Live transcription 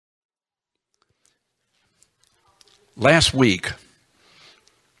Last week,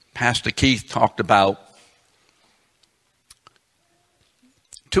 Pastor Keith talked about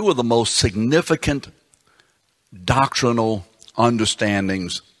two of the most significant doctrinal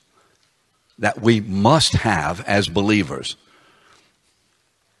understandings that we must have as believers.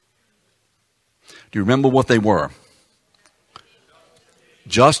 Do you remember what they were?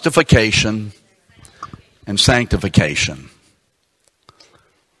 Justification and sanctification.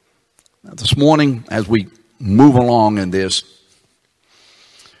 Now, this morning, as we move along in this,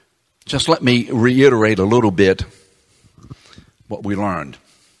 just let me reiterate a little bit what we learned.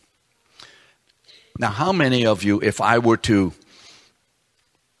 Now, how many of you, if I were to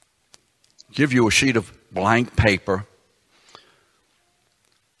give you a sheet of blank paper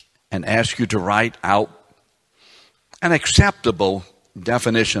and ask you to write out an acceptable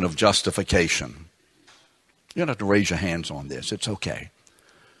definition of justification? You don't have to raise your hands on this. It's okay.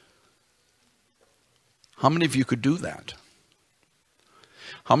 How many of you could do that?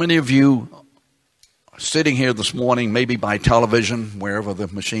 How many of you are sitting here this morning, maybe by television, wherever the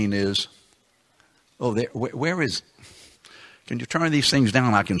machine is? Oh, there, where is? Can you turn these things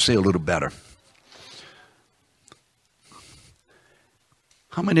down? I can see a little better.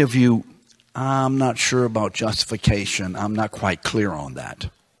 How many of you, I'm not sure about justification. I'm not quite clear on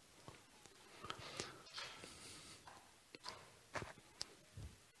that.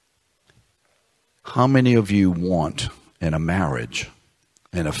 How many of you want in a marriage,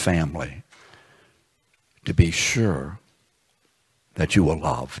 in a family, to be sure that you are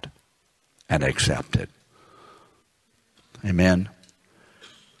loved and accepted? Amen?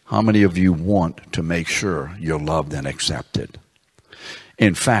 How many of you want to make sure you're loved and accepted?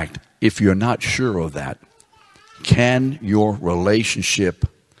 In fact, if you're not sure of that, can your relationship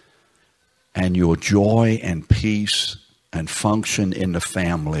and your joy and peace and function in the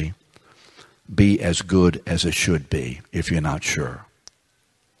family be as good as it should be if you're not sure?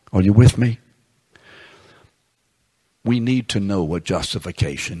 Are you with me? We need to know what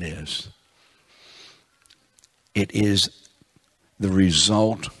justification is. It is the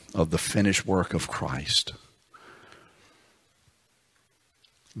result of the finished work of Christ.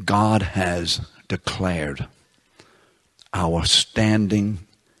 God has declared our standing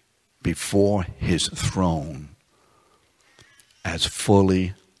before his throne as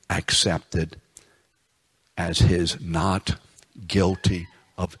fully accepted as his not guilty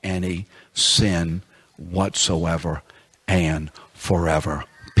of any sin whatsoever and forever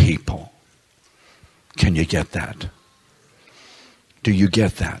people. Can you get that? Do you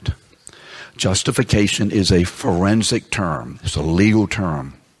get that? Justification is a forensic term. It's a legal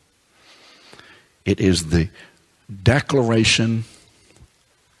term. It is the declaration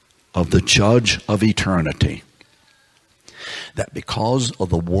of the judge of eternity that because of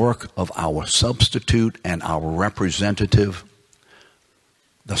the work of our substitute and our representative,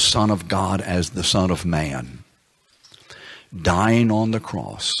 the Son of God as the Son of Man, dying on the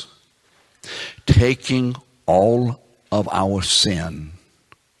cross, taking all of our sin,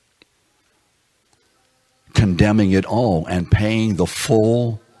 condemning it all, and paying the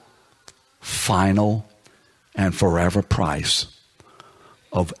full, final, and forever price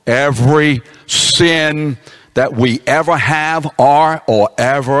of every sin that we ever have are or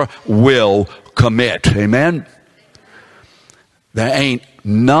ever will commit. Amen? There ain't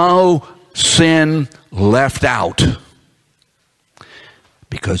no sin left out.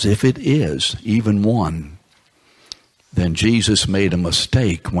 Because if it is, even one, then Jesus made a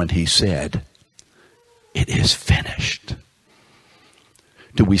mistake when he said, "It is finished."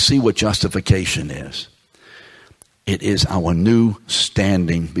 Do we see what justification is? It is our new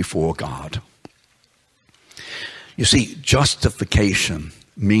standing before God. You see, justification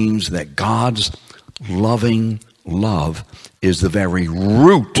means that God's loving love is the very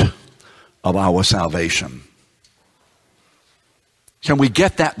root of our salvation. Can we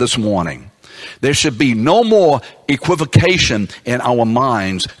get that this morning? There should be no more equivocation in our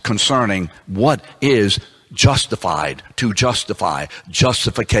minds concerning what is justified, to justify,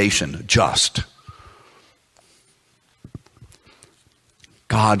 justification, just.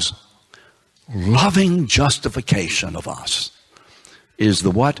 God's loving justification of us is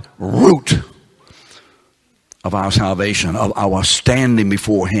the what? Root of our salvation, of our standing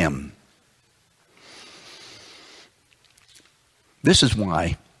before him. This is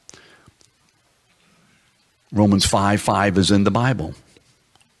why Romans 5:5 is in the Bible.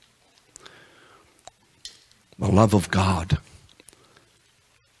 The love of God,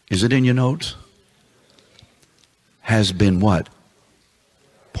 is it in your notes? Has been what?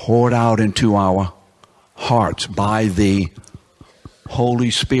 Poured out into our hearts by the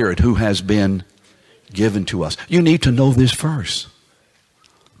Holy Spirit who has been given to us. You need to know this verse.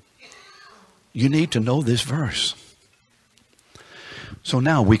 You need to know this verse. So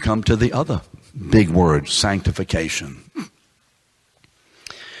now we come to the other big word, sanctification.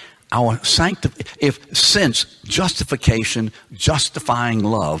 Since justification, justifying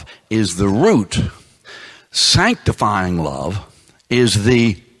love is the root, sanctifying love is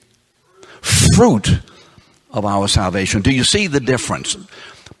the fruit of our salvation. Do you see the difference?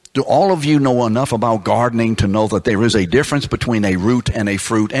 Do all of you know enough about gardening to know that there is a difference between a root and a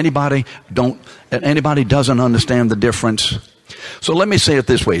fruit? Anybody doesn't understand the difference? So let me say it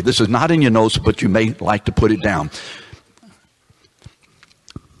this way. This is not in your notes, but you may like to put it down.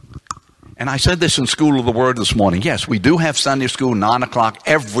 And I said this in School of the Word this morning. Yes, we do have Sunday school, 9 o'clock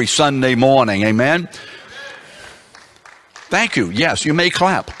every Sunday morning. Amen? Thank you. Yes, you may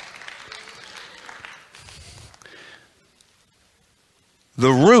clap.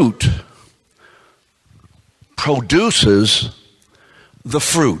 The root produces the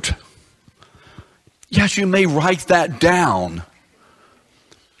fruit. Yes, you may write that down.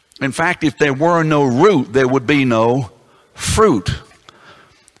 In fact, if there were no root, there would be no fruit.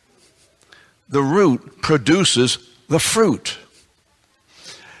 The root produces the fruit.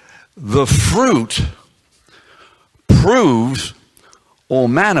 The fruit proves or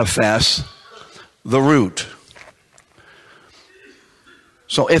manifests the root.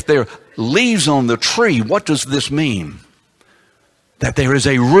 So if there are leaves on the tree, what does this mean? That there is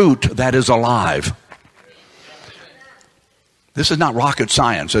a root that is alive. This is not rocket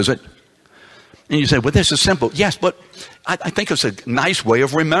science, is it? And you say, well, this is simple. Yes, but I think it's a nice way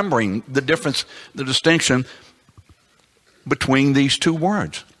of remembering the difference, the distinction between these two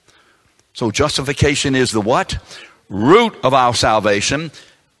words. So justification is the what? Root of our salvation.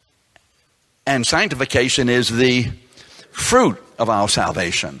 And sanctification is the fruit of our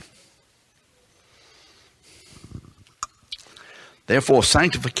salvation. Therefore,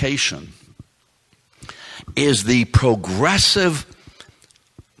 sanctification is the progressive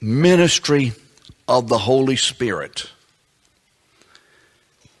ministry of the Holy Spirit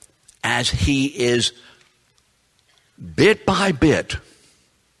as He is bit by bit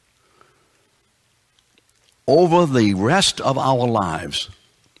over the rest of our lives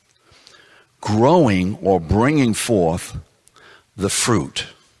growing or bringing forth the fruit.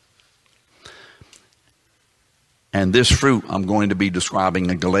 And this fruit I'm going to be describing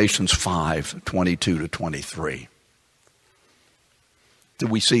in Galatians 5:22 to 23. Do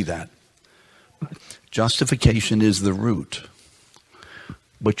we see that? Justification is the root.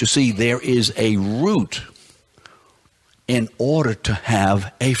 But you see, there is a root in order to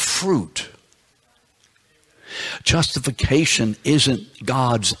have a fruit. Justification isn't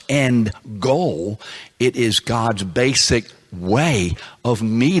God's end goal. It is God's basic way of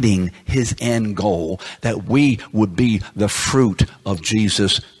meeting His end goal, that we would be the fruit of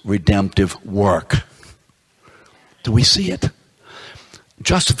Jesus' redemptive work. Do we see it?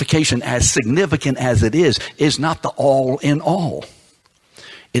 Justification, as significant as it is not the all in all.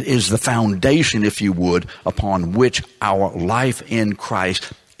 It is the foundation, if you would, upon which our life in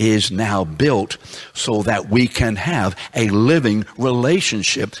Christ is now built so that we can have a living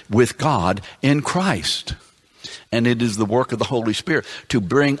relationship with God in Christ. And it is the work of the Holy Spirit to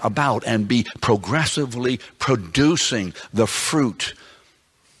bring about and be progressively producing the fruit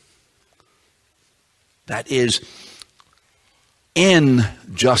that is in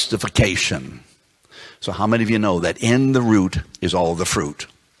justification. So how many of you know that in the root is all the fruit?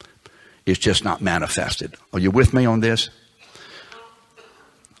 It's just not manifested. Are you with me on this?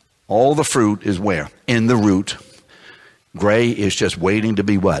 All the fruit is where? In the root. Gray is just waiting to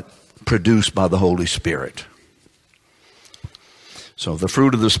be what? Produced by the Holy Spirit. So the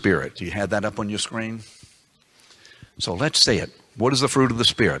fruit of the Spirit. Do you have that up on your screen? So let's say it. What is the fruit of the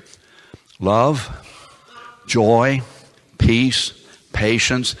Spirit? Love, joy, peace,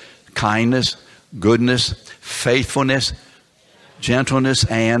 patience, kindness, goodness, faithfulness, gentleness,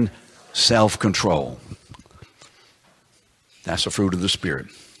 and self-control. That's the fruit of the Spirit.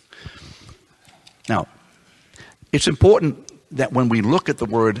 Now, it's important that when we look at the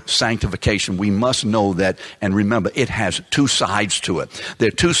word sanctification, we must know that, and remember, it has two sides to it. There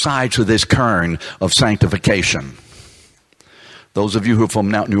are two sides to this kern of sanctification. Those of you who are from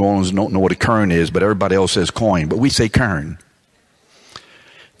New Orleans don't know what a kern is, but everybody else says coin, but we say kern.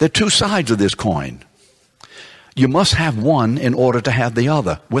 There are two sides of this coin. You must have one in order to have the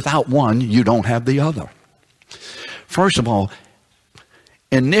other. Without one, you don't have the other. First of all,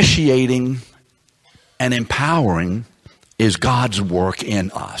 initiating and empowering is God's work in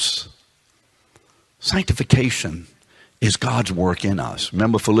us. Sanctification is God's work in us.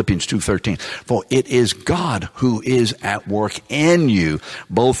 Remember Philippians 2:13. For it is God who is at work in you,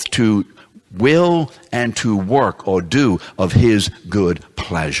 both to will and to work or do of his good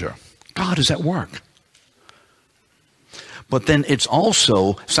pleasure. God is at work. But then it's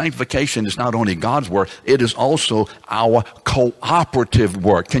also, sanctification is not only God's work, it is also our cooperative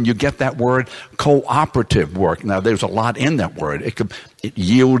work. Can you get that word? Cooperative work. Now there's a lot in that word.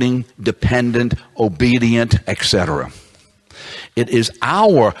 Yielding, dependent, obedient, etc. It is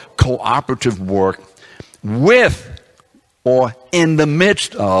our cooperative work with or in the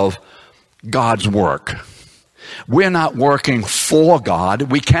midst of God's work. We're not working for God.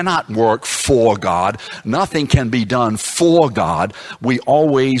 We cannot work for God. Nothing can be done for God. We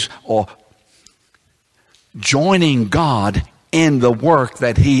always are joining God in the work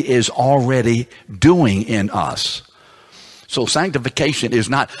that he is already doing in us. So sanctification is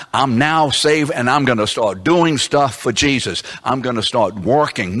not, I'm now saved and I'm going to start doing stuff for Jesus. I'm going to start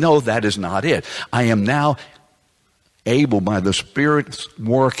working. No, that is not it. I am now able by the Spirit's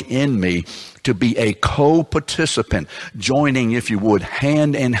work in me to be a co-participant, joining, if you would,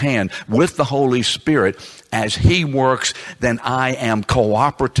 hand in hand with the Holy Spirit. As he works, then I am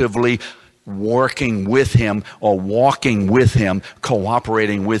cooperatively working with him or walking with him,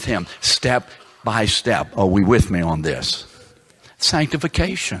 cooperating with him, step by step. Are we with me on this?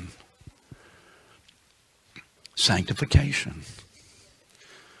 Sanctification. Sanctification.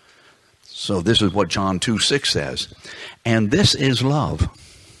 So this is what John 2:6 says. And this is love,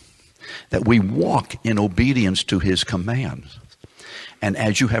 that we walk in obedience to his commands. And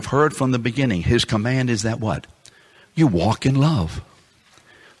as you have heard from the beginning, his command is that what? You walk in love.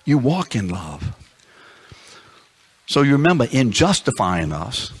 You walk in love. So you remember, in justifying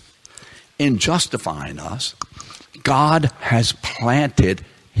us, God has planted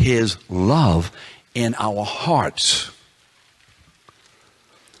his love in our hearts.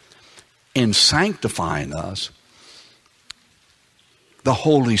 In sanctifying us, the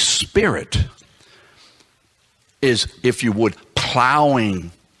Holy Spirit is, if you would,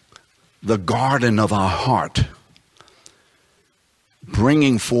 plowing the garden of our heart,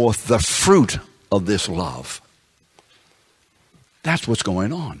 bringing forth the fruit of this love. That's what's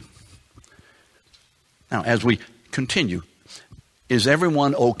going on. Now, as we continue, is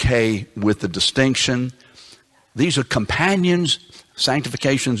everyone okay with the distinction? These are companions,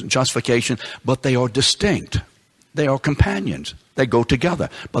 sanctification, justification, but they are distinct. They are companions. They go together,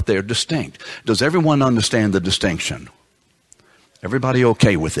 but they're distinct. Does everyone understand the distinction? Everybody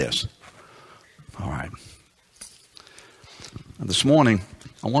okay with this? All right. Now, this morning,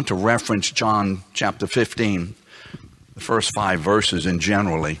 I want to reference John chapter 15, the first 5 verses in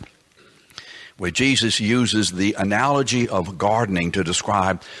generally, where Jesus uses the analogy of gardening to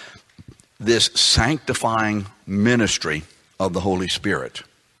describe this sanctifying ministry of the Holy Spirit.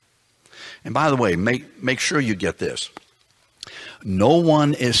 And by the way, make sure you get this. No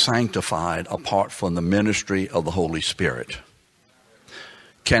one is sanctified apart from the ministry of the Holy Spirit.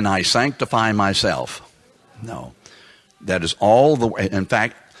 Can I sanctify myself? No. That is all the way. In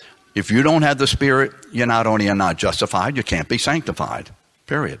fact, if you don't have the Spirit, you're not only not justified, you can't be sanctified.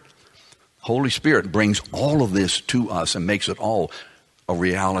 Period. Holy Spirit brings all of this to us and makes it all a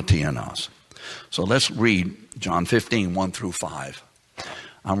reality in us. So let's read John 15, 1 through 5.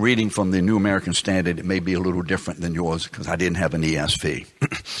 I'm reading from the New American Standard. It may be a little different than yours because I didn't have an ESV.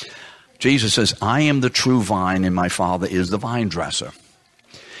 Jesus says, I am the true vine and my Father is the vine dresser.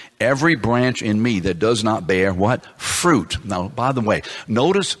 Every branch in me that does not bear what? Fruit. Now, by the way,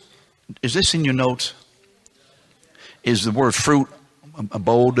 notice, is this in your notes? Is the word fruit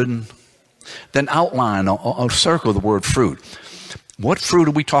bolded? Then outline or circle the word fruit. What fruit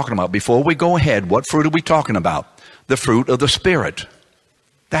are we talking about? Before we go ahead, what fruit are we talking about? The fruit of the Spirit.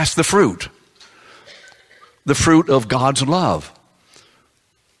 That's the fruit. The fruit of God's love.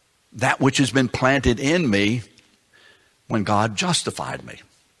 That which has been planted in me when God justified me.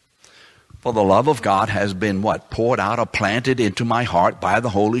 For the love of God has been what? Poured out or planted into my heart by the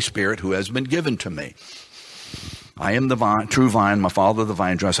Holy Spirit who has been given to me. I am the vine, true vine, my Father the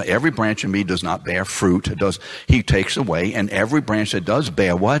vine dresser. Every branch in me does not bear fruit. He takes away. And every branch that does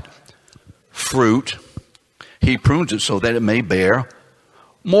bear what? Fruit. He prunes it so that it may bear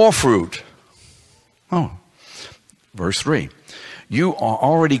more fruit. Oh, verse 3. You are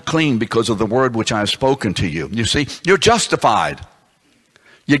already clean because of the word which I have spoken to you. You see, you're justified.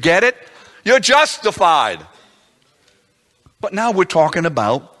 You get it? You're justified. But now we're talking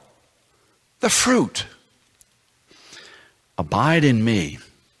about the fruit. Abide in me.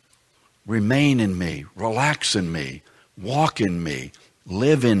 Remain in me. Relax in me. Walk in me.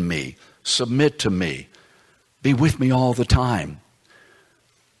 Live in me. Submit to me. Be with me all the time.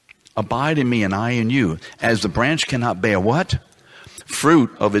 Abide in me and I in you. As the branch cannot bear what?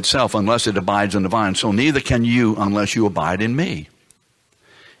 Fruit of itself unless it abides in the vine. So neither can you unless you abide in me.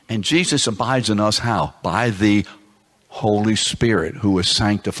 And Jesus abides in us how? By the Holy Spirit who is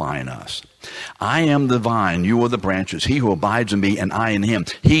sanctifying us. I am the vine, you are the branches. He who abides in me and I in him,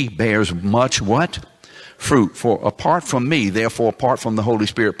 he bears much what? Fruit. For apart from me, therefore apart from the Holy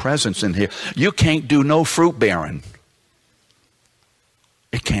Spirit presence in here, you can't do no fruit bearing.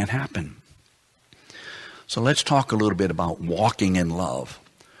 It can't happen. So let's talk a little bit about walking in love.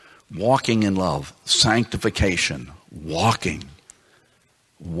 Walking in love, sanctification, walking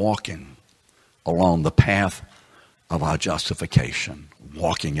along the path of our justification,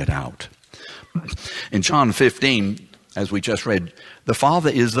 walking it out. In John 15, as we just read, the Father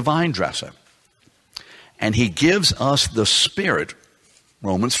is the vine dresser. And he gives us the Spirit,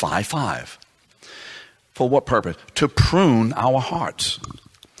 Romans 5:5. For what purpose? To prune our hearts.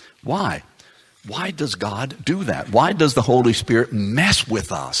 Why? Why does God do that? Why does the Holy Spirit mess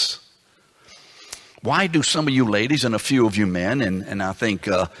with us? Why do some of you ladies and a few of you men, and I think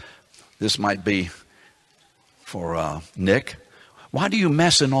this might be for Nick, why do you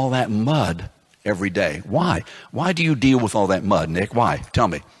mess in all that mud every day? Why? Why do you deal with all that mud, Nick? Why? Tell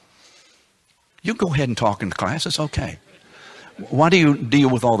me. You go ahead and talk in the class. It's okay. Why do you deal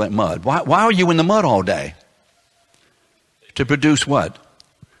with all that mud? Why are you in the mud all day? To produce what?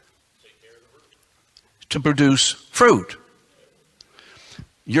 To produce fruit.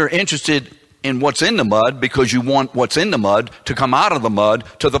 You're interested in what's in the mud because you want what's in the mud to come out of the mud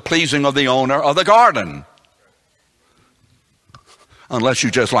to the pleasing of the owner of the garden. Unless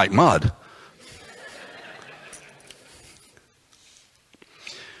you just like mud.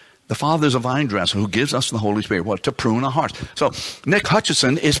 The Father's a vine dresser who gives us the Holy Spirit. What? To prune our hearts. So Nick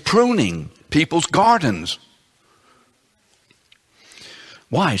Hutchison is pruning people's gardens.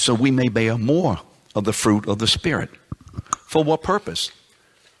 Why? So we may bear more of the fruit of the Spirit. For what purpose?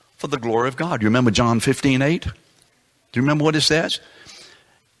 For the glory of God. You remember John 15:8? Do you remember what it says?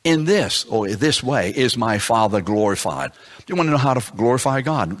 In this, or this way, is my Father glorified. Do you want to know how to glorify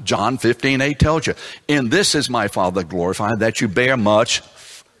God? John 15:8 tells you, in this is my Father glorified, that you bear much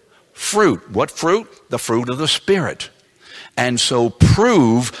fruit. What fruit? The fruit of the Spirit. And so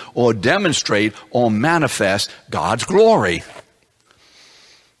prove or demonstrate or manifest God's glory.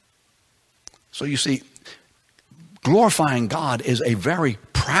 So you see, glorifying God is a very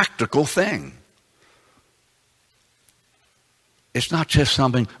practical thing. It's not just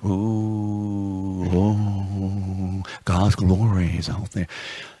something, ooh, God's glory is out there.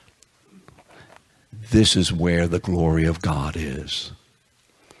 This is where the glory of God is.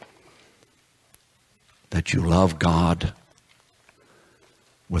 That you love God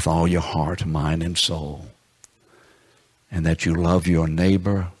with all your heart, mind, and soul. And that you love your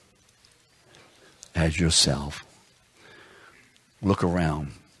neighbor as yourself. Look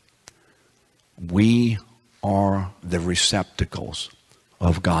around. We are the receptacles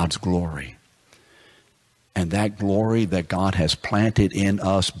of God's glory. And that glory that God has planted in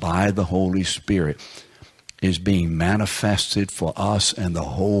us by the Holy Spirit is being manifested for us and the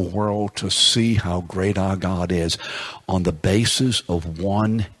whole world to see how great our God is on the basis of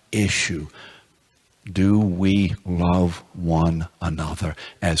one issue. Do we love one another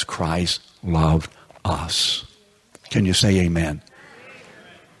as Christ loved us? Can you say amen?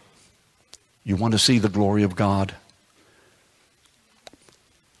 You want to see the glory of God?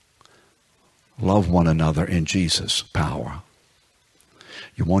 Love one another in Jesus' power.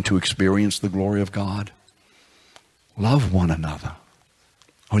 You want to experience the glory of God? Love one another.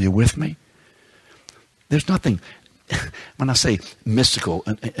 Are you with me? There's nothing, when I say mystical,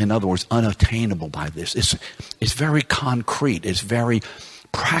 in other words, unattainable by this. It's very concrete. It's very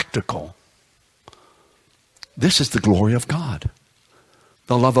practical. This is the glory of God.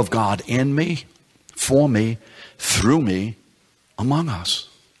 The love of God in me, for me, through me, among us.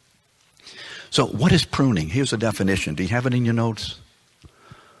 So what is pruning? Here's a definition. Do you have it in your notes?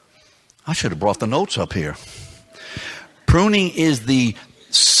 I should have brought the notes up here. Pruning is the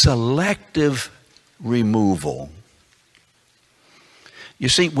selective removal. You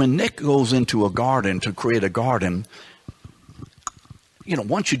see, when Nick goes into a garden to create a garden,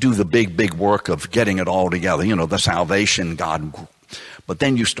 once you do the big work of getting it all together, the salvation, God, but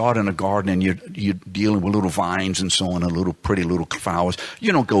then you start in a garden and you're dealing with little vines and so on, and little pretty little flowers.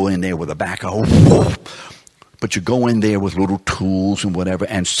 You don't go in there with a backhoe, but you go in there with little tools and whatever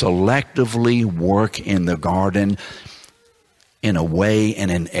and selectively work in the garden in a way and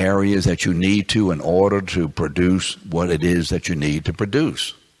in areas that you need to in order to produce what it is that you need to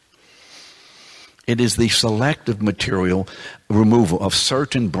produce. It is the selective material removal of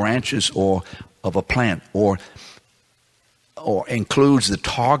certain branches or of a plant, or includes the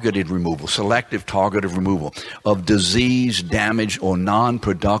targeted removal, selective targeted removal of disease, damage, or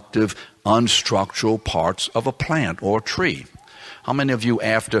non-productive, unstructural parts of a plant or tree. How many of you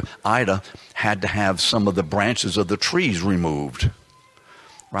after Ida had to have some of the branches of the trees removed?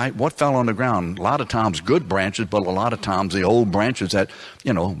 Right? What fell on the ground? A lot of times good branches, but a lot of times the old branches that,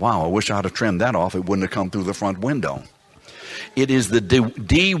 wow, I wish I'd have trimmed that off. It wouldn't have come through the front window. It is the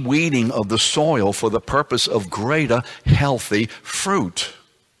de-weeding of the soil for the purpose of greater healthy fruit.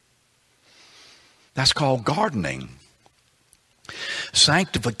 That's called gardening.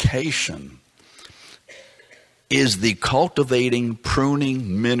 Sanctification is the cultivating,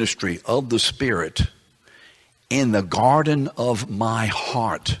 pruning ministry of the Spirit in the garden of my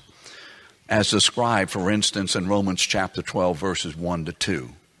heart, as described, for instance, in Romans chapter 12, verses 1 to 2.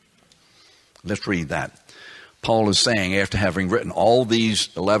 Let's read that. Paul is saying, after having written all these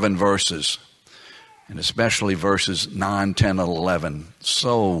 11 verses, and especially verses 9, 10, and 11,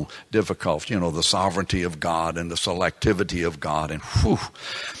 so difficult, the sovereignty of God and the selectivity of God. And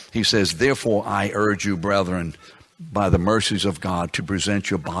he says, therefore I urge you, brethren, by the mercies of God, to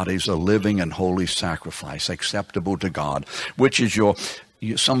present your bodies a living and holy sacrifice, acceptable to God, which is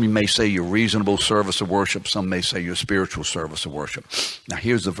some may say your reasonable service of worship. Some may say your spiritual service of worship. Now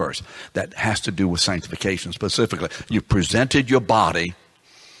here's the verse that has to do with sanctification specifically. You presented your body.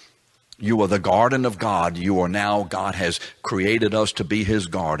 You are the garden of God. You are now, God has created us to be his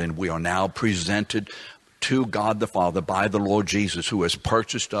garden. We are now presented to God the Father by the Lord Jesus, who has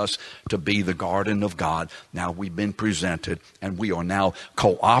purchased us to be the garden of God. Now we've been presented, and we are now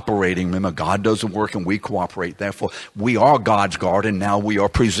cooperating. Remember, God does the work and we cooperate. Therefore, we are God's garden. Now we are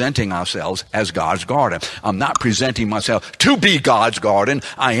presenting ourselves as God's garden. I'm not presenting myself to be God's garden.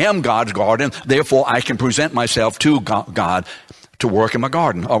 I am God's garden. Therefore, I can present myself to God to work in my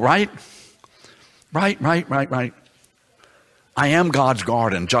garden. All right? Right. I am God's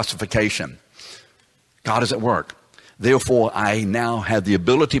garden, justification. God is at work. Therefore, I now have the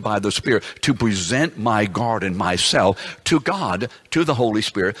ability by the Spirit to present my garden, myself, to God, to the Holy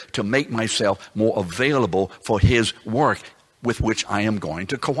Spirit, to make myself more available for his work with which I am going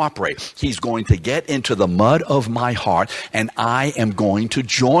to cooperate. He's going to get into the mud of my heart, and I am going to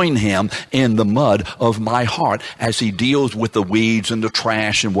join him in the mud of my heart as he deals with the weeds and the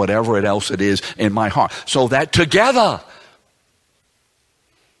trash and whatever else it is in my heart, so that together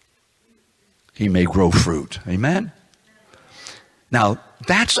he may grow fruit. Amen? Now,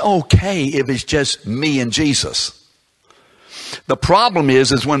 that's okay if it's just me and Jesus. The problem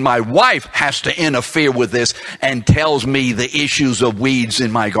is when my wife has to interfere with this and tells me the issues of weeds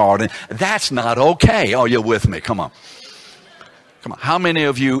in my garden. That's not okay. Oh, you're with me. Come on. How many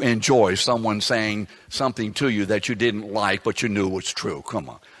of you enjoy someone saying something to you that you didn't like, but you knew was true? Come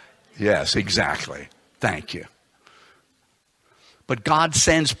on. Yes, exactly. Thank you. But God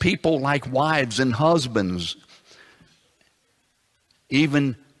sends people like wives and husbands,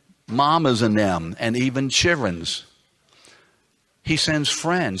 even mamas and them, and even childrens. He sends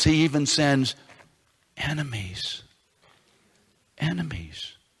friends. He even sends enemies.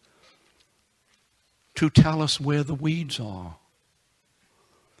 Enemies. To tell us where the weeds are.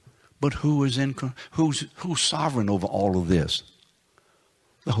 But who's sovereign over all of this?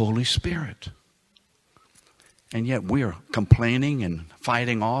 The Holy Spirit. And yet we are complaining and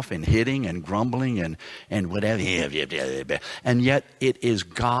fighting off and hitting and grumbling and whatever. And yet it is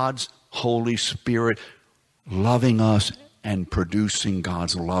God's Holy Spirit loving us and producing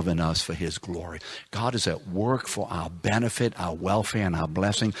God's love in us for his glory. God is at work for our benefit, our welfare, and our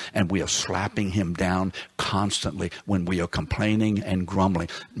blessing, and we are slapping him down constantly when we are complaining and grumbling.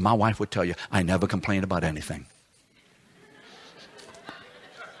 My wife would tell you, I never complain about anything.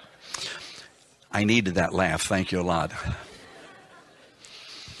 I needed that laugh. Thank you a lot.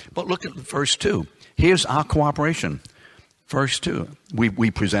 But look at verse 2. Here's our cooperation. Verse 2.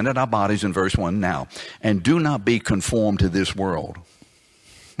 We presented our bodies in verse 1 now. And do not be conformed to this world.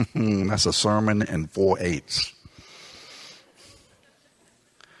 That's a sermon in 4/8.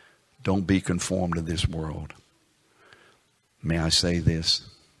 Don't be conformed to this world. May I say this?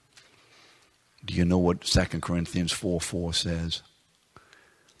 Do you know what 2 Corinthians 4:4 says?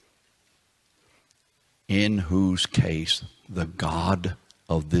 In whose case the God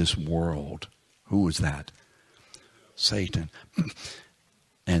of this world, who is that? Satan.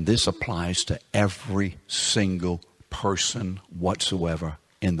 And this applies to every single person whatsoever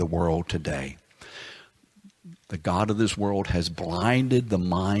in the world today. The God of this world has blinded the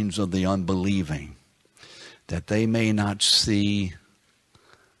minds of the unbelieving, that they may not see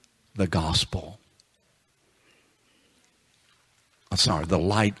the gospel the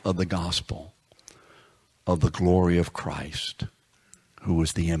light of the gospel of the glory of Christ, who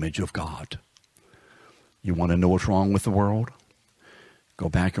is the image of God. You want to know what's wrong with the world? Go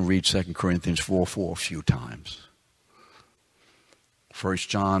back and read 2 Corinthians 4:4 a few times. 1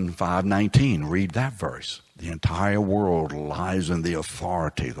 John 5:19, read that verse. The entire world lies in the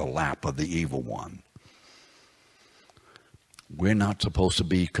authority, the lap of the evil one. We're not supposed to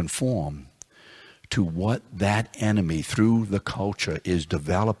be conformed to what that enemy through the culture is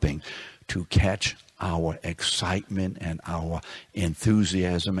developing to catch our excitement and our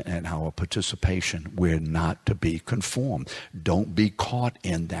enthusiasm and our participation. We're not to be conformed. Don't be caught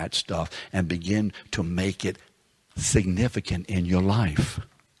in that stuff and begin to make it significant in your life.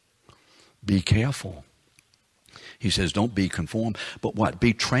 Be careful. He says, don't be conformed, but what?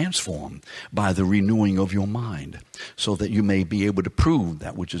 Be transformed by the renewing of your mind, so that you may be able to prove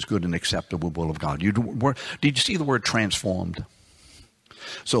that which is good and acceptable will of God. Did you see the word transformed?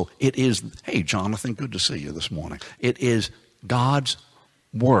 So it is, hey, Jonathan, good to see you this morning. It is God's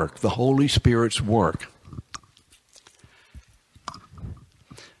work, the Holy Spirit's work.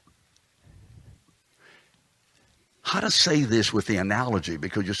 How to say this with the analogy,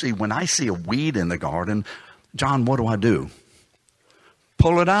 because you see, when I see a weed in the garden, John, what do?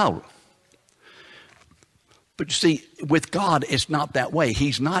 Pull it out. But you see, with God, it's not that way.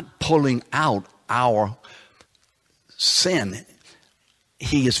 He's not pulling out our sin.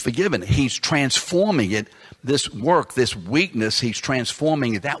 He is forgiven. He's transforming it, this work, this weakness, he's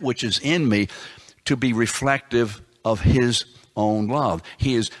transforming that which is in me to be reflective of his own love.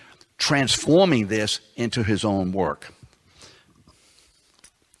 He is transforming this into his own work.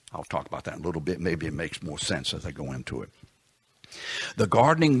 I'll talk about that in a little bit. Maybe it makes more sense as I go into it. This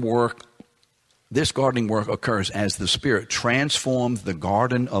gardening work occurs as the Spirit transforms the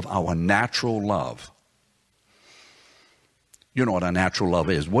garden of our natural love. You know what our natural love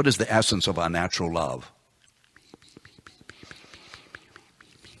is. What is the essence of our natural love?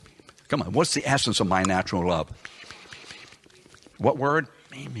 Come on, what's the essence of my natural love? What word?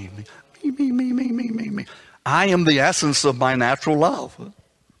 Me. I am the essence of my natural love.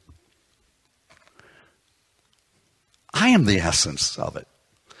 I am the essence of it.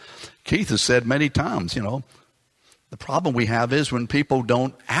 Keith has said many times, the problem we have is when people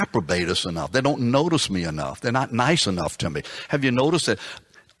don't approbate us enough. They don't notice me enough. They're not nice enough to me. Have you noticed that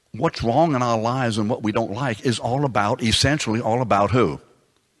what's wrong in our lives and what we don't like is essentially all about who?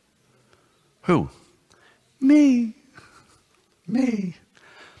 Who? Me.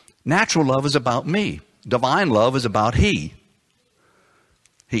 Natural love is about me. Divine love is about He,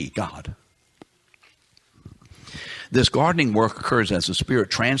 God. This gardening work occurs as the Spirit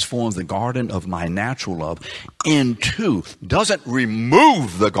transforms the garden of my natural love doesn't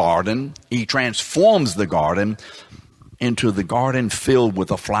remove the garden, He transforms the garden into the garden filled with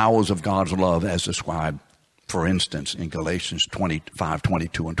the flowers of God's love as described, for instance, in Galatians 25,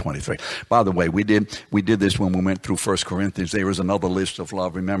 22, and 23. By the way, we did this when we went through 1 Corinthians. There is another list of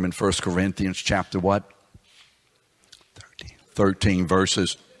love. Remember in 1 Corinthians chapter what? 13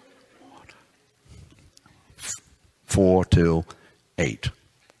 verses 4 till 8.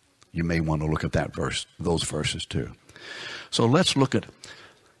 You may want to look at those verses too. So let's look at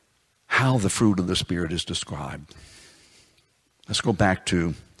how the fruit of the Spirit is described. Let's go back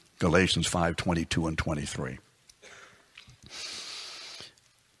to Galatians 5, 22 and 23.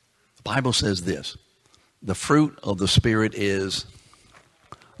 The Bible says this. The fruit of the Spirit is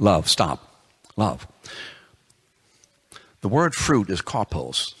love. Stop. Love. The word fruit is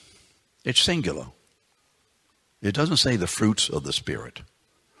karpos. It's singular. It doesn't say the fruits of the Spirit.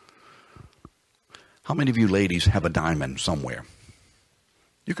 How many of you ladies have a diamond somewhere?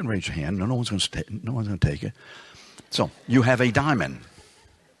 You can raise your hand. No one's going to take it. So you have a diamond.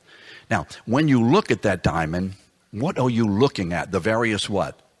 Now, when you look at that diamond, what are you looking at? The various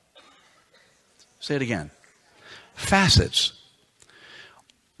what? Say it again. Facets.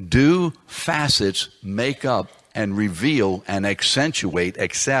 Do facets make up and reveal and accentuate,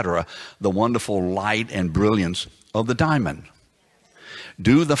 etc., the wonderful light and brilliance of the diamond?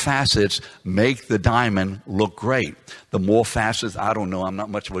 Do the facets make the diamond look great? The more facets, I don't know, I'm not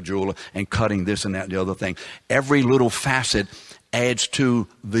much of a jeweler, and cutting this and that and the other thing. Every little facet adds to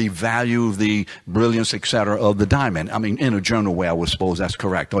the value, the brilliance, etc., of the diamond. I mean, in a general way, I would suppose that's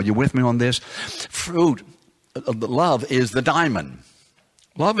correct. Are you with me on this? Fruit of the love is the diamond.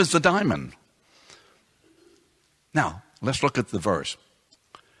 Love is the diamond. Now, let's look at the verse.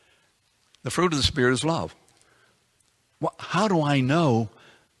 The fruit of the Spirit is love. Well, how do I know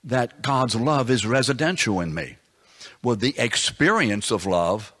that God's love is residential in me? Well, the experience of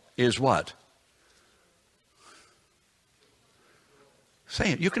love is what?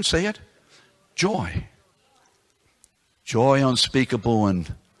 Say it. You can say it. Joy. Joy unspeakable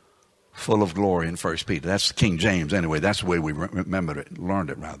and full of glory in 1 Peter. That's King James anyway. That's the way we remembered it, learned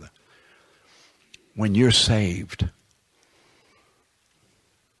it rather. When you're saved,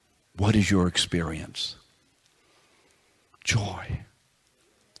 what is your experience? Joy.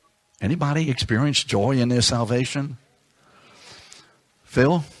 Anybody experience joy in their salvation?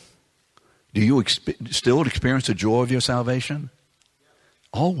 Phil, do you still experience the joy of your salvation?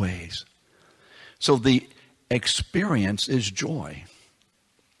 Always. So the experience is joy.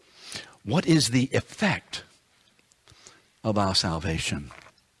 What is the effect of our salvation?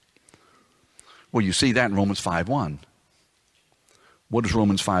 Well, you see that in Romans 5:1. What does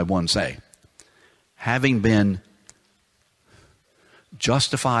Romans 5:1 say? Having been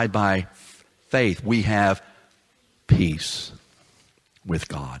justified by faith, we have peace with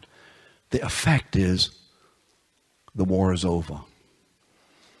God. The effect is the war is over.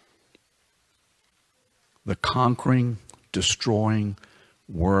 The conquering, destroying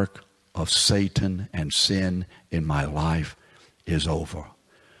work of Satan and sin in my life is over.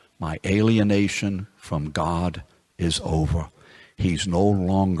 My alienation from God is over. He's no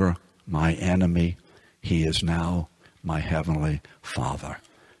longer my enemy. He is now my heavenly Father.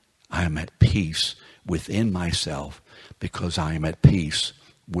 I am at peace within myself because I am at peace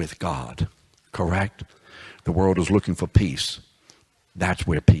with God. Correct? The world is looking for peace. That's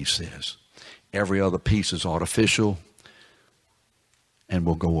where peace is. Every other peace is artificial and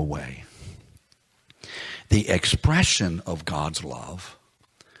will go away. The expression of God's love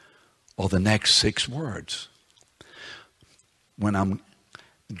are the next 6 words.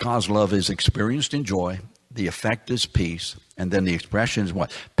 God's love is experienced in joy, the effect is peace, and then the expression is what?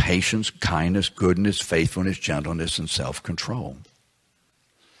 Patience, kindness, goodness, faithfulness, gentleness, and self-control.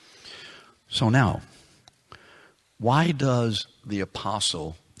 So now, why does the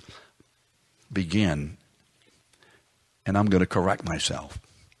apostle begin, and I'm going to correct myself,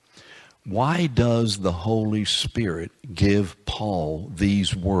 why does the Holy Spirit give Paul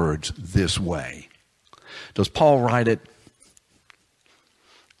these words this way? Does Paul write it?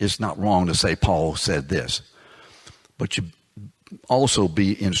 It's not wrong to say Paul said this, but you also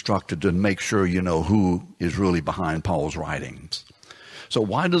be instructed to make sure you know who is really behind Paul's writings. So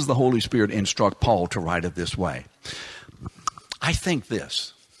why does the Holy Spirit instruct Paul to write it this way? I think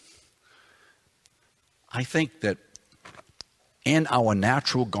this. I think that in our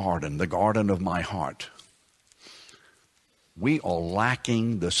natural garden, the garden of my heart, we are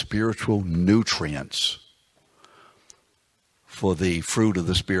lacking the spiritual nutrients for the fruit of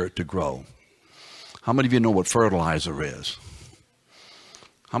the Spirit to grow. How many of you know what fertilizer is?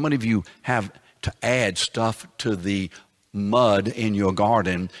 How many of you have to add stuff to the mud in your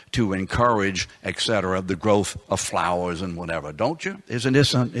garden to encourage, etc., the growth of flowers and whatever? Don't you? Is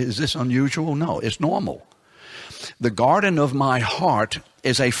this unusual? No, it's normal. The garden of my heart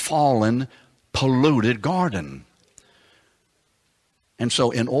is a fallen, polluted garden. And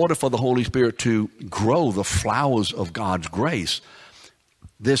so in order for the Holy Spirit to grow the flowers of God's grace,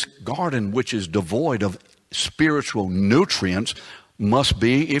 this garden, which is devoid of spiritual nutrients, must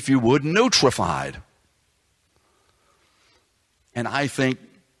be, if you would, nutrified. And I think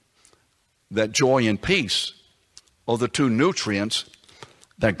that joy and peace are the 2 nutrients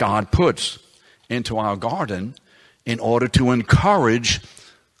that God puts into our garden in order to encourage,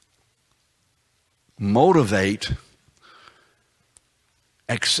 motivate,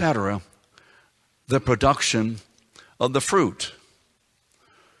 etc., the production of the fruit.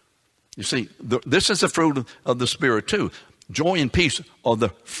 You see, this is the fruit of the Spirit too. Joy and peace are the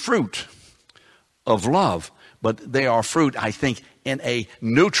fruit of love, but they are fruit, I think, in a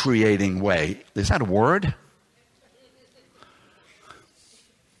nutriating way. Is that a word?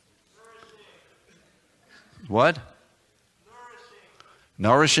 What?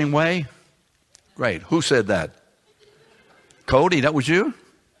 Nourishing way? Great. Who said that? Cody, that was you?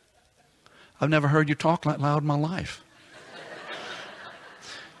 I've never heard you talk that loud in my life.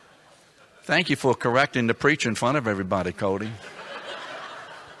 Thank you for correcting the preacher in front of everybody, Cody.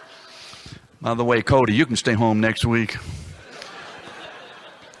 By the way, Cody, you can stay home next week.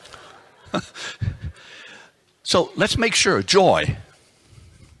 So let's make sure. Joy.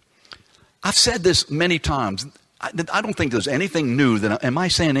 I've said this many times. I don't think there's anything new. Am I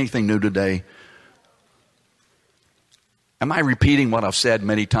saying anything new today? Am I repeating what I've said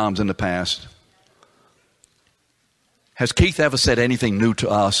many times in the past? Has Keith ever said anything new to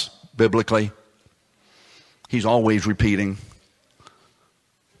us biblically? He's always repeating.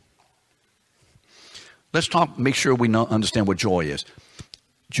 Let's make sure we understand what joy is.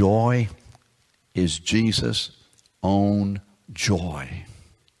 Joy is Jesus' own joy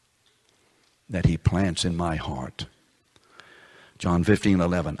that he plants in my heart. John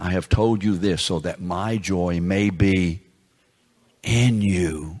 15:11, I have told you this so that my joy may be in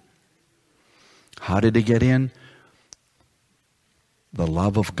you. How did it get in? The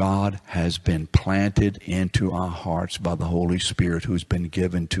love of God has been planted into our hearts by the Holy Spirit who's been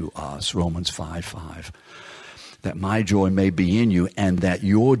given to us. Romans 5:5. That my joy may be in you and that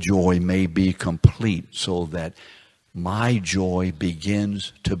your joy may be complete, so that my joy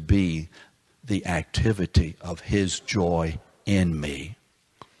begins to be the activity of his joy in me.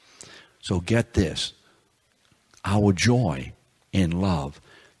 So get this. Our joy in love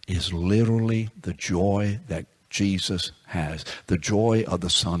is literally the joy that Jesus has, the joy of the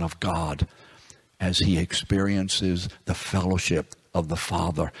Son of God as he experiences the fellowship of the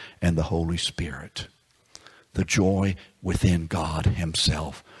Father and the Holy Spirit. The joy within God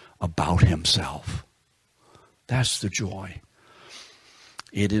himself, about himself. That's the joy.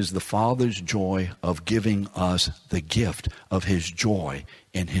 It is the Father's joy of giving us the gift of his joy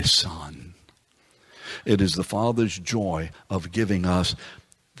in his Son. It is the Father's joy of giving us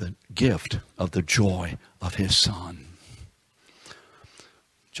the gift of the joy of his Son.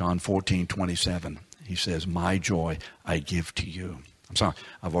 John 14:27, he says, my joy I give to you. I'm sorry,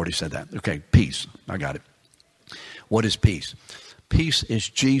 I've already said that. Okay, peace. I got it. What is peace? Peace is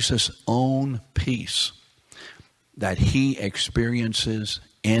Jesus' own peace that he experiences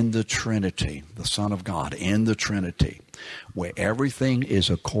in the Trinity, the Son of God, in the Trinity, where everything is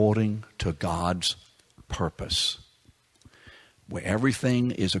according to God's purpose, where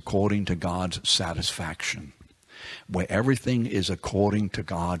everything is according to God's satisfaction, where everything is according to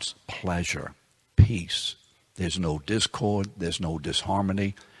God's pleasure, peace. There's no discord, there's no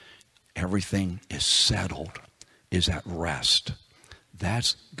disharmony. Everything is settled, is at rest.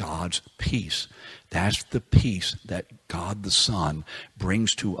 That's God's peace. That's the peace that God the Son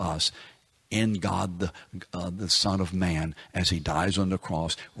brings to us in God the Son of Man as he dies on the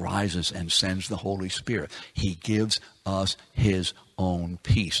cross, rises and sends the Holy Spirit. He gives us his own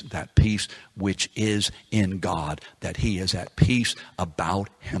peace, that peace which is in God, that he is at peace about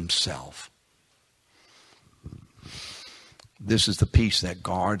himself. This is the peace that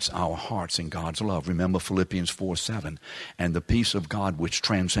guards our hearts in God's love. Remember Philippians 4:7. And the peace of God which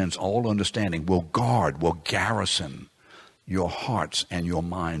transcends all understanding will guard, will garrison your hearts and your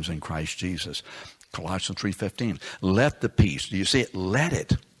minds in Christ Jesus. Colossians 3:15. Let the peace, do you see it? Let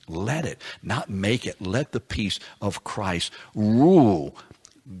it, not make it. Let the peace of Christ rule,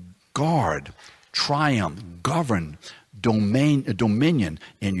 guard, triumph, govern, dominion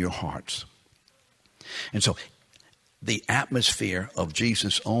in your hearts. And so the atmosphere of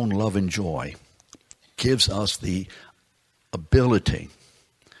Jesus' own love and joy gives us the ability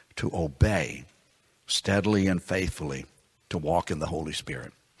to obey steadily and faithfully, to walk in the Holy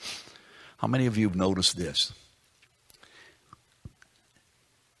Spirit. How many of you have noticed this?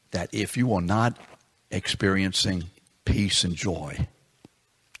 That if you are not experiencing peace and joy,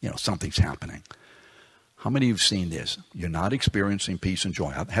 something's happening. How many of you have seen this? You're not experiencing peace and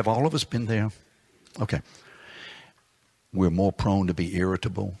joy. Have all of us been there? Okay. We're more prone to be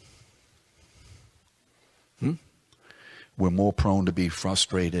irritable. We're more prone to be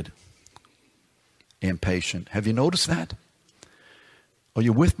frustrated, impatient. Have you noticed that? Are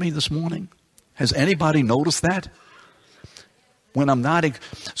you with me this morning? Has anybody noticed that? When I'm not...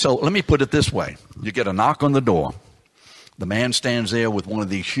 So let me put it this way. You get a knock on the door. The man stands there with one of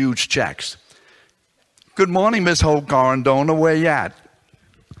these huge checks. Good morning, Miss Hope Garandona. Where you at?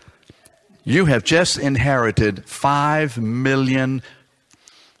 You have just inherited $5 million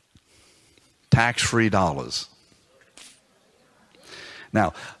tax-free dollars.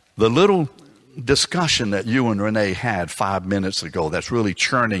 Now, the little discussion that you and Renee had 5 minutes ago that's really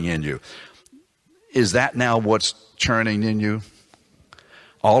churning in you, is that now what's churning in you?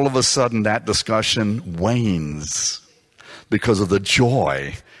 All of a sudden that discussion wanes because of the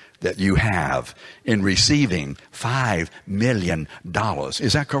joy that you have in receiving $5 million.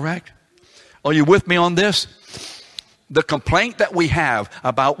 Is that correct? Are you with me on this? The complaint that we have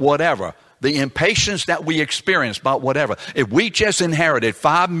about whatever, the impatience that we experience about whatever, if we just inherited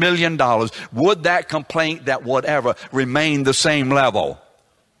 $5 million, would that complaint, that whatever, remain the same level?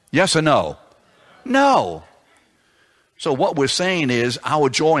 Yes or no? No. So what we're saying is our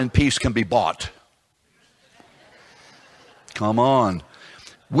joy and peace can be bought. Come on.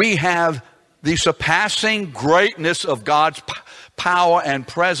 We have the surpassing greatness of God's power and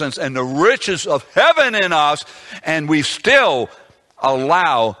presence and the riches of heaven in us, and we still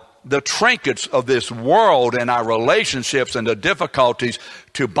allow the trinkets of this world and our relationships and the difficulties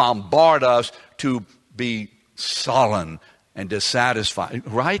to bombard us, to be sullen and dissatisfied,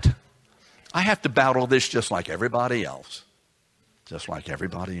 right? I have to battle this just like everybody else. Just like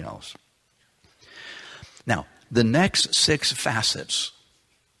everybody else. Now, the next 6 facets,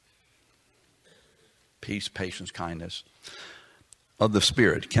 peace, patience, kindness, of the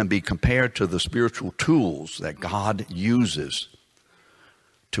Spirit can be compared to the spiritual tools that God uses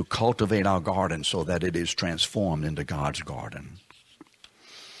to cultivate our garden so that it is transformed into God's garden.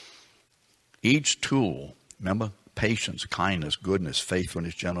 Each tool, remember, patience, kindness, goodness,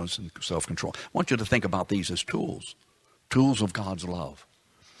 faithfulness, gentleness, and self-control. I want you to think about these as tools of God's love.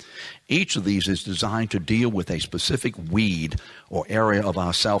 Each of these is designed to deal with a specific weed or area of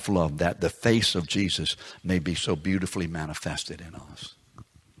our self-love that the face of Jesus may be so beautifully manifested in us.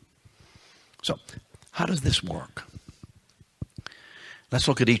 So, how does this work? Let's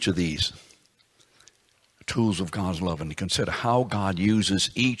look at each of these tools of God's love and consider how God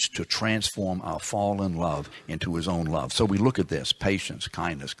uses each to transform our fallen love into his own love. So we look at this: patience,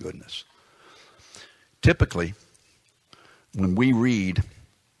 kindness, goodness. Typically, when we read,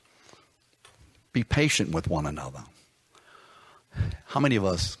 be patient with one another. How many of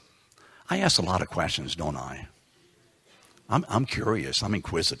us, I ask a lot of questions, don't I? I'm curious, I'm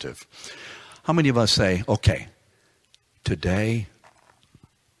inquisitive. How many of us say, okay, today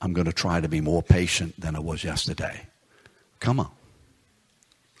I'm going to try to be more patient than I was yesterday? Come on.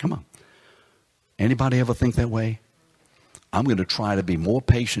 Come on. Anybody ever think that way? I'm going to try to be more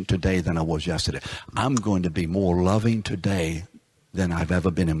patient today than I was yesterday. I'm going to be more loving today than I've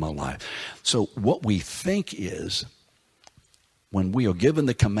ever been in my life. So what we think is, when we are given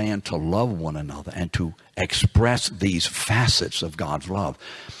the command to love one another and to express these facets of God's love,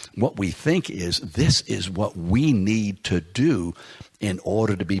 what we think is this is what we need to do in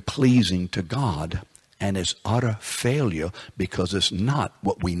order to be pleasing to God. And it's utter failure, because it's not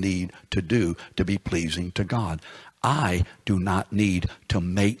what we need to do to be pleasing to God. I do not need to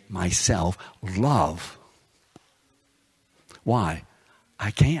make myself love. Why?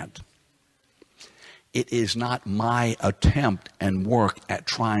 I can't. It is not my attempt and work at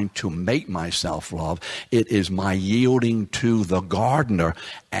trying to make myself love. It is my yielding to the gardener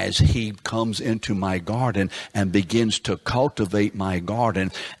as he comes into my garden and begins to cultivate my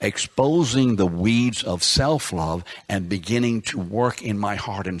garden, exposing the weeds of self-love and beginning to work in my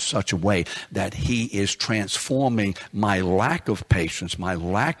heart in such a way that he is transforming my lack of patience, my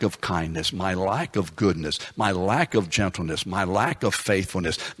lack of kindness, my lack of goodness, my lack of gentleness, my lack of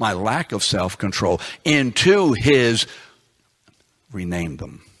faithfulness, my lack of self-control into his, rename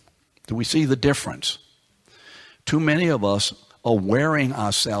them. Do we see the difference? Too many of us are wearing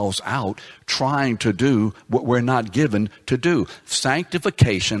ourselves out trying to do what we're not given to do.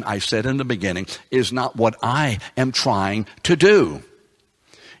 Sanctification, I said in the beginning, is not what I am trying to do.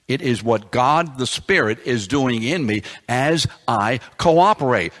 It is what God the Spirit is doing in me as I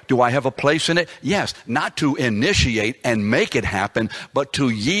cooperate. Do I have a place in it? Yes. Not to initiate and make it happen, but to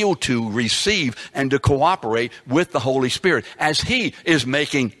yield to, receive, and to cooperate with the Holy Spirit as he is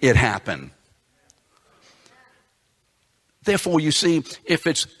making it happen. Therefore, you see, if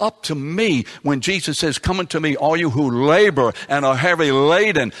it's up to me, when Jesus says, come unto me, all you who labor and are heavy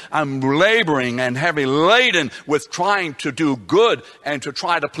laden, I'm laboring and heavy laden with trying to do good and to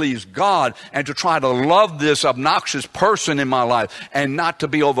try to please God and to try to love this obnoxious person in my life and not to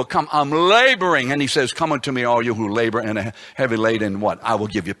be overcome. I'm laboring. And he says, come unto me, all you who labor and are heavy laden, what? I will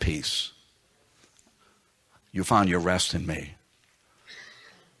give you peace. You find your rest in me.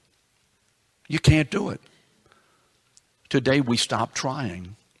 You can't do it. Today we stop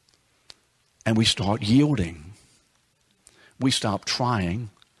trying and we start yielding. We stop trying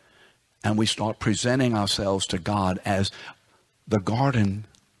and we start presenting ourselves to God as the garden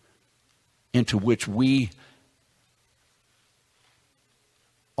into which we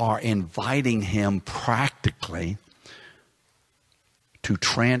are inviting him practically to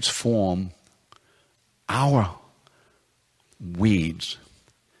transform our weeds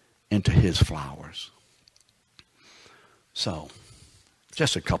into his flowers. So,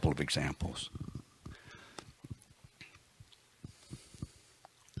 just a couple of examples.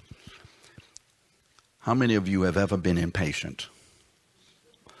 How many of you have ever been impatient?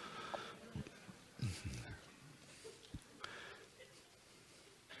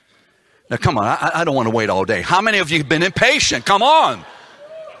 Now, come on, I don't want to wait all day. How many of you have been impatient? Come on.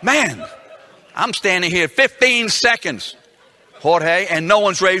 Man, I'm standing here 15 seconds, Jorge, and no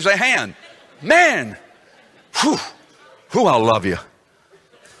one's raised their hand. Man, whew. Who I love you.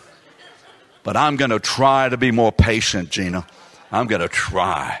 But I'm going to try to be more patient, Gina. I'm going to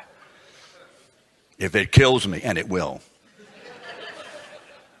try. If it kills me, and it will.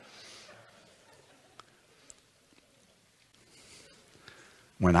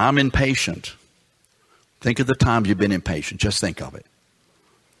 When I'm impatient, think of the times you've been impatient. Just think of it.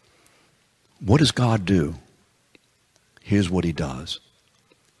 What does God do? Here's what he does.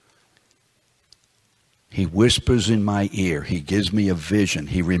 He whispers in my ear. He gives me a vision.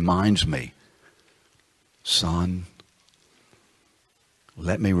 He reminds me, son,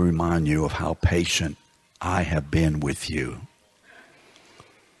 let me remind you of how patient I have been with you.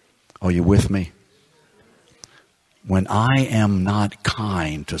 Are you with me? When I am not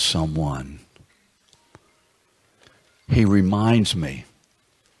kind to someone, he reminds me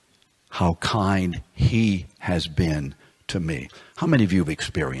how kind he has been to me. How many of you have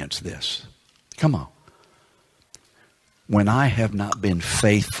experienced this? Come on. When I have not been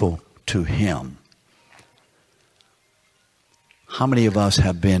faithful to him, how many of us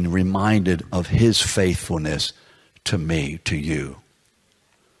have been reminded of his faithfulness to me, to you?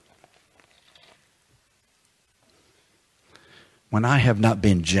 When I have not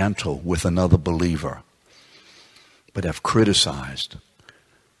been gentle with another believer, but have criticized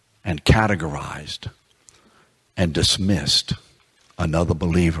and categorized and dismissed another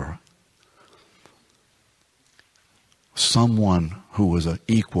believer, someone who was an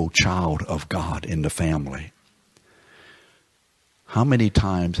equal child of God in the family. How many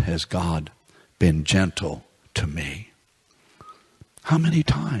times has God been gentle to me? How many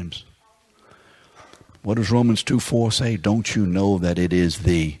times? What does Romans 2:4 say? Don't you know that it is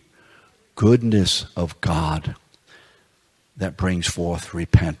the goodness of God that brings forth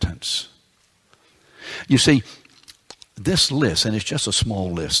repentance? You see, this list, and it's just a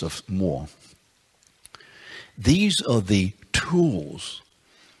small list of more, these are the tools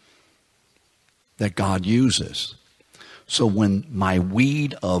that God uses. So when my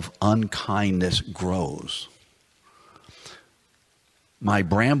weed of unkindness grows, my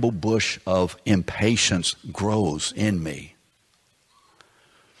bramble bush of impatience grows in me,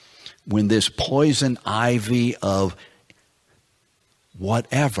 when this poison ivy of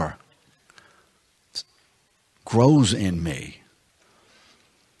whatever grows in me,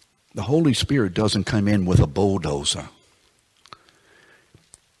 the Holy Spirit doesn't come in with a bulldozer.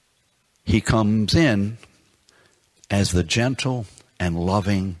 He comes in as the gentle and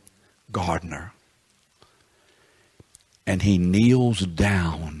loving gardener. And he kneels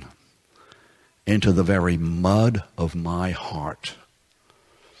down into the very mud of my heart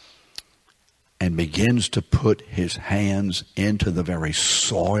and begins to put his hands into the very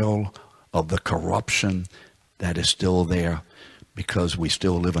soil of the corruption that is still there, because we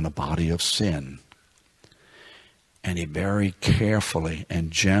still live in a body of sin. And he very carefully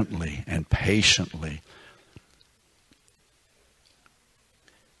and gently and patiently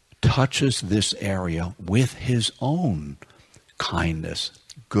touches this area with his own kindness,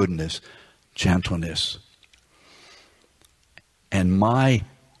 goodness, gentleness. And my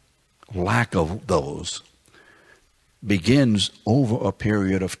lack of those begins over a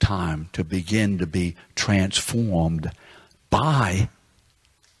period of time to begin to be transformed by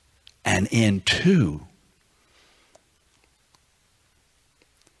and into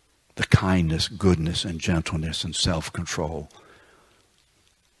the kindness, goodness, and gentleness and self-control.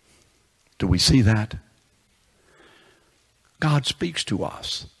 Do we see that? God speaks to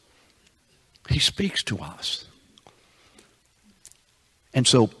us. He speaks to us. And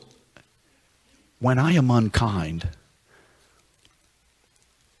so, when I am unkind,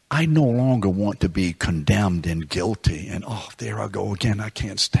 I no longer want to be condemned and guilty and, oh, there I go again, I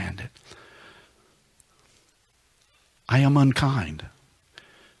can't stand it. I am unkind.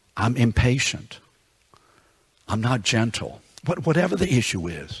 I'm impatient. I'm not gentle. Whatever the issue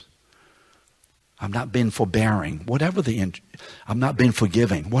is. I'm not being forbearing. I'm not being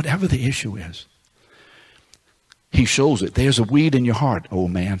forgiving. Whatever the issue is. He shows it. There's a weed in your heart, oh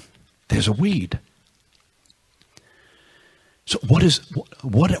man. There's a weed. So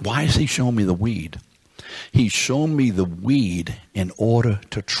why is he showing me the weed? He's shown me the weed in order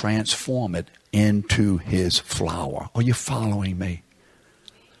to transform it into his flower. Are you following me?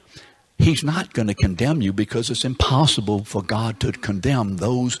 He's not going to condemn you, because it's impossible for God to condemn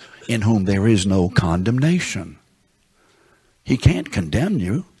those in whom there is no condemnation. He can't condemn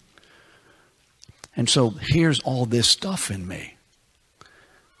you. And so here's all this stuff in me.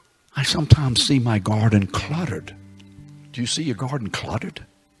 I sometimes see my garden cluttered. Do you see your garden cluttered?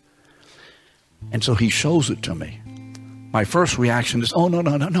 And so he shows it to me. My first reaction is, oh,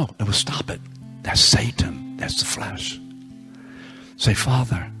 no. Stop it. That's Satan. That's the flesh. Say,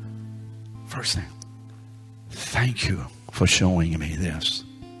 Father, first thing, thank you for showing me this.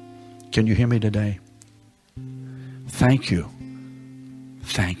 Can you hear me today? Thank you.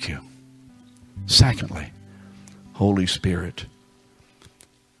 Thank you. Secondly, Holy Spirit,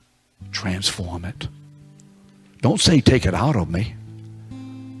 transform it. Don't say, take it out of me.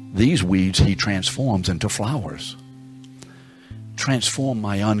 These weeds he transforms into flowers. Transform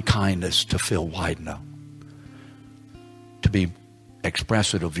my unkindness to Phil Widener, to be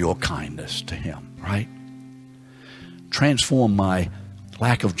expressive of your kindness to him, right? Transform my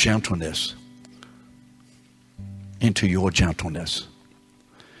lack of gentleness into your gentleness.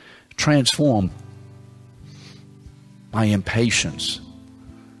 Transform my impatience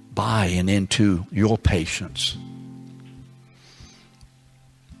by and into your patience.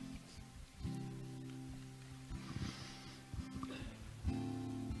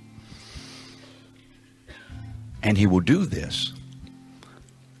 And he will do this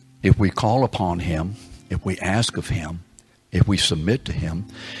if we call upon him, if we ask of him, if we submit to him,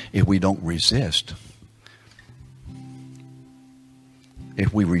 if we don't resist,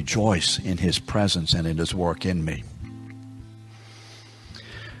 if we rejoice in his presence and in his work in me.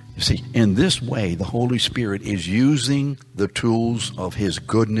 You see, in this way, the Holy Spirit is using the tools of his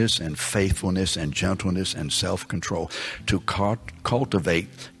goodness and faithfulness and gentleness and self-control to cultivate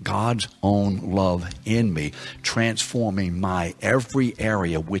God's own love in me, transforming my every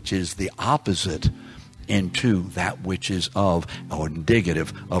area which is the opposite into that which is of or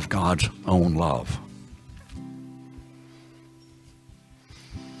indicative of God's own love.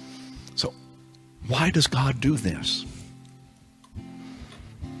 So, why does God do this?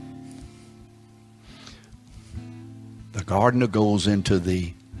 The gardener goes into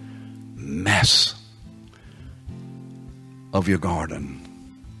the mess of your garden.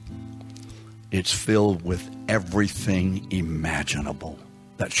 It's filled with everything imaginable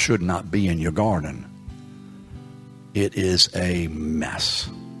that should not be in your garden. It is a mess.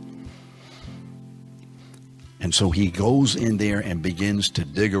 And so he goes in there and begins to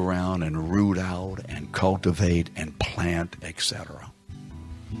dig around and root out and cultivate and plant, etc.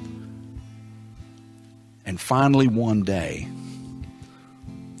 And finally, one day,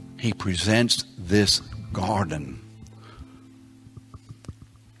 he presents this garden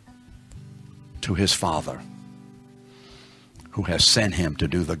to his father, who has sent him to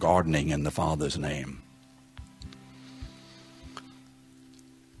do the gardening in the Father's name.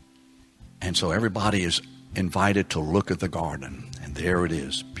 And so everybody is invited to look at the garden. And there it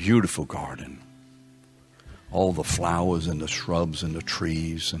is, beautiful garden. All the flowers and the shrubs and the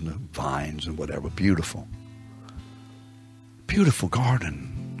trees and the vines and whatever, beautiful. Beautiful garden.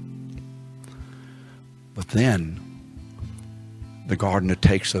 But then the gardener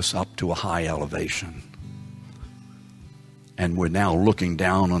takes us up to a high elevation. And we're now looking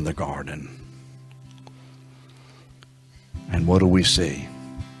down on the garden. And what do we see?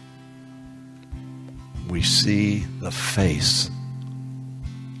 We see the face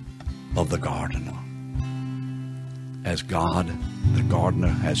of the gardener. As God, the gardener,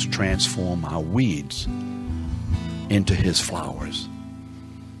 has transformed our weeds into his flowers.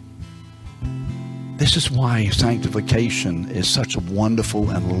 This is why sanctification is such a wonderful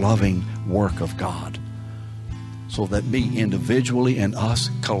and loving work of God. So that we individually and us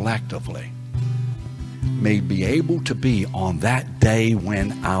collectively may be able to be on that day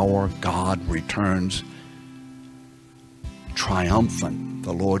when our God returns triumphant,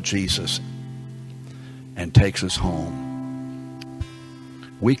 the Lord Jesus, and takes us home.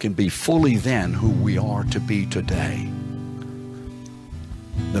 We can be fully then who we are to be today.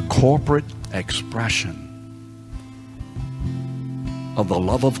 The corporate expression of the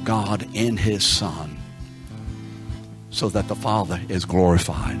love of God in his Son, so that the Father is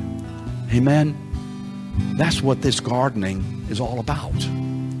glorified. Amen? That's what this gardening is all about.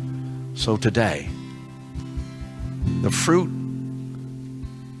 So today, the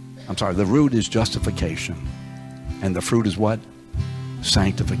root is justification. And the fruit is what?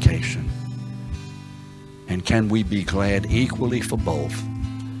 Sanctification. And can we be glad equally for both?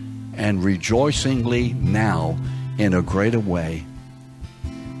 And rejoicingly now, in a greater way,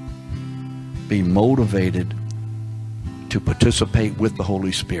 be motivated to participate with the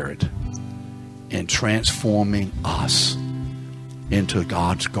Holy Spirit in transforming us into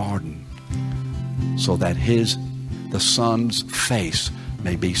God's garden, so that the Son's face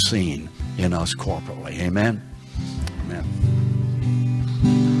may be seen in us corporately. Amen? Amen.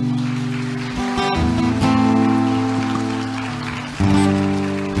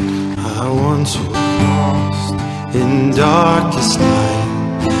 I once was lost in darkest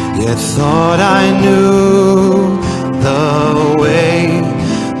night, yet thought I knew the way.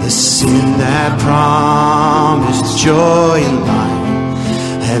 The sin that promised joy and light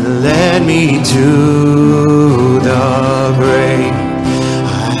had led me to the grave.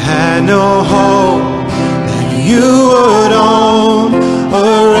 I had no hope that you would own a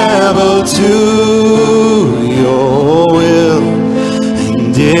rebel will do your will.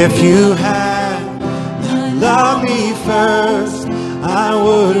 And if you had not loved me first, I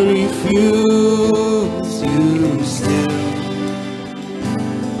would refuse you still.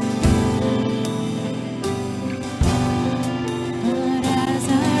 But as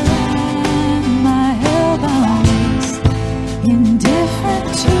I ran my hellbound race, indifferent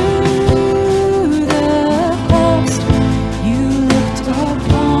to the cost, you looked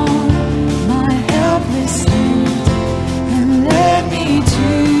upon my helpless state and led me to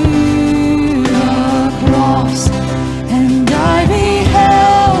the cross. And I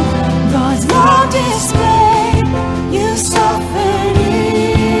beheld God's love displayed. You suffered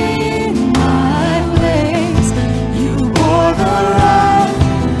in my place. You bore the wrath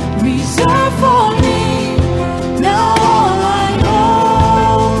reserved for me. Now all I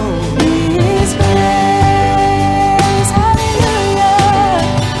know is grace. Hallelujah,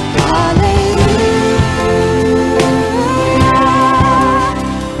 hallelujah.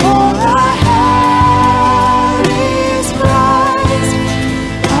 All I have is Christ.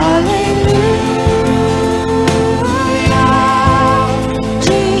 Hallelujah.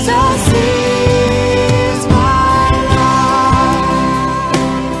 Jesus is my life.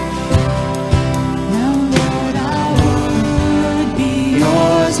 Now, Lord, I would be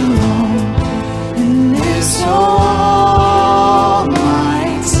yours alone, and live so all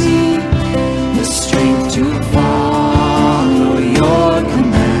might see the strength to follow your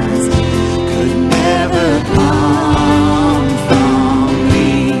commands could never come from me.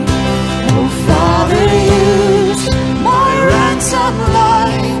 Oh, Father, use my ransom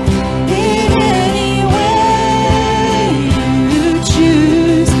life in any way you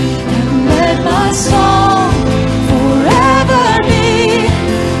choose, and let my song forever be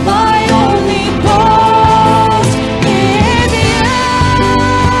my only boast in you.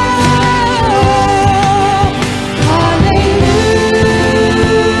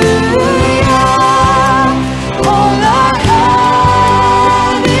 Hallelujah. All I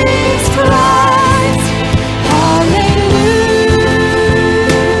have is Christ. Hallelujah.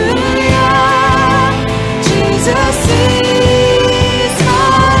 Jesus is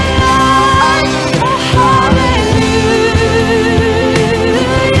my life. Hallelujah.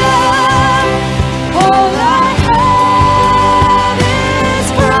 All I have is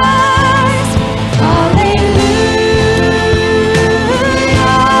Christ. Hallelujah.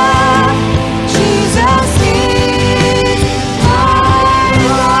 Jesus is my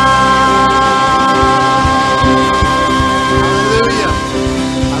Hallelujah.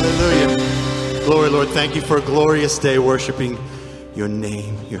 Hallelujah. Glory, Lord. Thank you for a glorious day worshiping your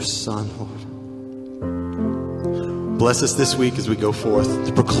name, your Son, Lord. Bless us this week as we go forth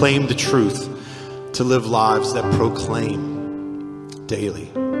to proclaim the truth, to live lives that proclaim daily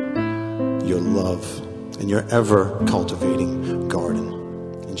your love and your ever cultivating garden.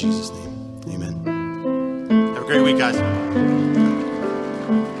 In Jesus' name, amen. Have a great week, guys.